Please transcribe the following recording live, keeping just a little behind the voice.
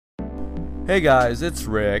Hey guys, it's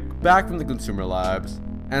Rick, back from the Consumer Labs,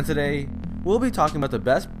 and today we'll be talking about the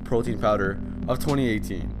best protein powder of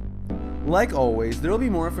 2018. Like always, there will be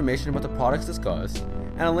more information about the products discussed,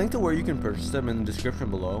 and a link to where you can purchase them in the description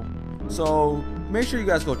below, so make sure you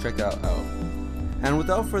guys go check that out. And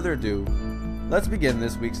without further ado, let's begin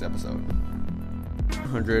this week's episode.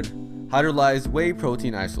 100. Hydrolysed Whey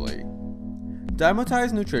Protein Isolate.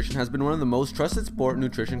 Dymatize Nutrition has been one of the most trusted sport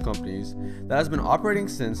nutrition companies that has been operating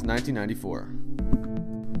since 1994.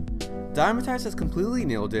 Dymatize has completely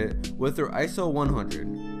nailed it with their ISO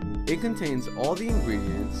 100. It contains all the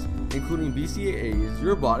ingredients, including BCAAs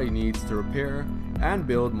your body needs to repair and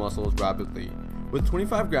build muscles rapidly, with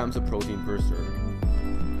 25 grams of protein per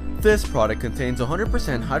serving. This product contains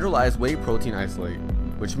 100% hydrolyzed whey protein isolate,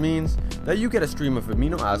 which means that you get a stream of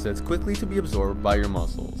amino acids quickly to be absorbed by your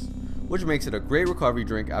muscles, which makes it a great recovery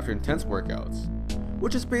drink after intense workouts,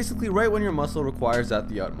 which is basically right when your muscle requires that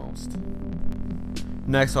the utmost.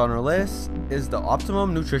 Next on our list is the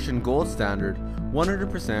Optimum Nutrition Gold Standard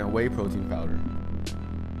 100% Whey Protein Powder.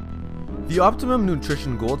 The Optimum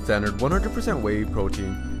Nutrition Gold Standard 100% Whey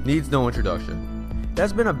Protein needs no introduction. It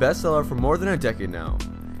has been a bestseller for more than a decade now.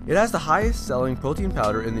 It has the highest selling protein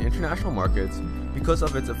powder in the international markets because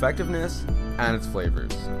of its effectiveness and its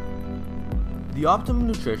flavors. The Optimum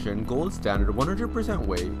Nutrition Gold Standard 100%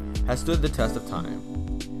 Whey has stood the test of time.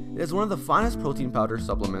 It is one of the finest protein powder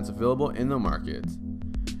supplements available in the market.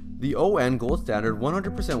 The ON Gold Standard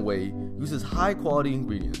 100% Whey uses high quality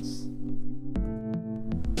ingredients.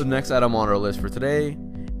 The next item on our list for today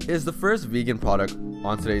is the first vegan product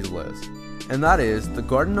on today's list, and that is the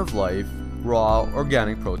Garden of Life Raw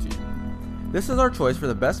Organic Protein. This is our choice for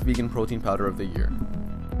the best vegan protein powder of the year.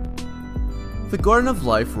 The Garden of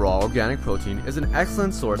Life Raw Organic Protein is an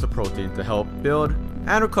excellent source of protein to help build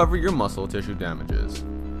and recover your muscle tissue damages.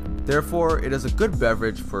 Therefore, it is a good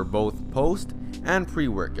beverage for both post and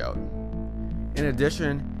pre-workout. In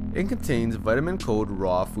addition, it contains vitamin code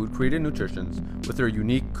raw food created nutritions with their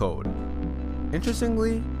unique code.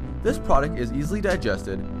 Interestingly, this product is easily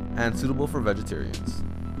digested and suitable for vegetarians.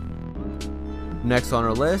 Next on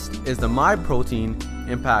our list is the MyProtein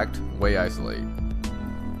Impact Whey Isolate.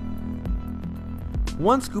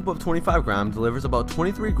 One scoop of 25 grams delivers about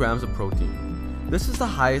 23 grams of protein. This is the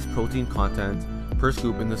highest protein content per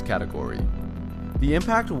scoop in this category. The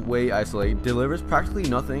Impact Whey Isolate delivers practically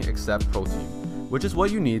nothing except protein, which is what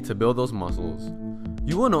you need to build those muscles.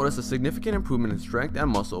 You will notice a significant improvement in strength and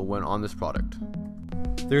muscle when on this product.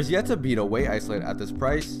 There's yet to beat a whey isolate at this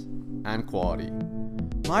price and quality.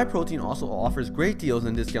 MyProtein also offers great deals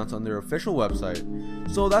and discounts on their official website,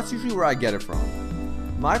 so that's usually where I get it from.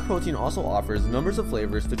 MyProtein also offers numbers of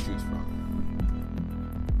flavors to choose from.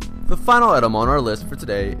 The final item on our list for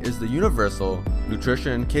today is the Universal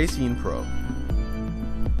Nutrition Casein Pro.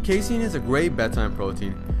 Casein is a great bedtime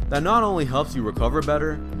protein that not only helps you recover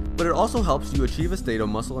better, but it also helps you achieve a state of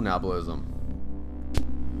muscle anabolism.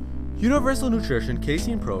 Universal Nutrition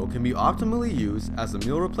Casein Pro can be optimally used as a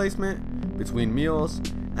meal replacement, between meals,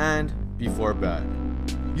 and before bed.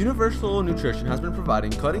 Universal Nutrition has been providing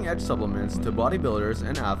cutting-edge supplements to bodybuilders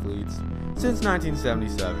and athletes since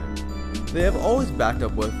 1977. They have always backed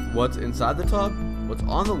up with what's inside the tub, what's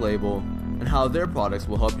on the label, and how their products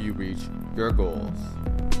will help you reach your goals.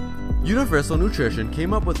 Universal Nutrition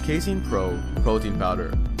came up with Casein Pro protein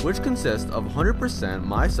powder, which consists of 100%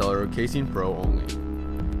 micellar Casein Pro only.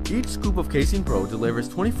 Each scoop of Casein Pro delivers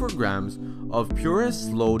 24 grams of purest,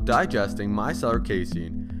 slow-digesting micellar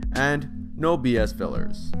casein and no BS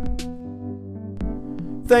fillers.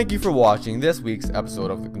 Thank you for watching this week's episode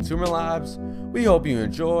of the Consumer Labs. We hope you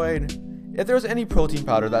enjoyed. If there's any protein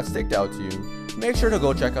powder that sticked out to you, make sure to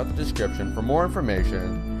go check out the description for more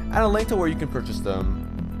information and a link to where you can purchase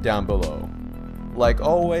them down below. Like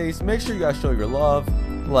always, make sure you guys show your love,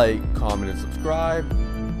 like, comment, and subscribe.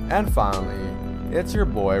 And finally, it's your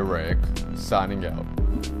boy Rick, signing out.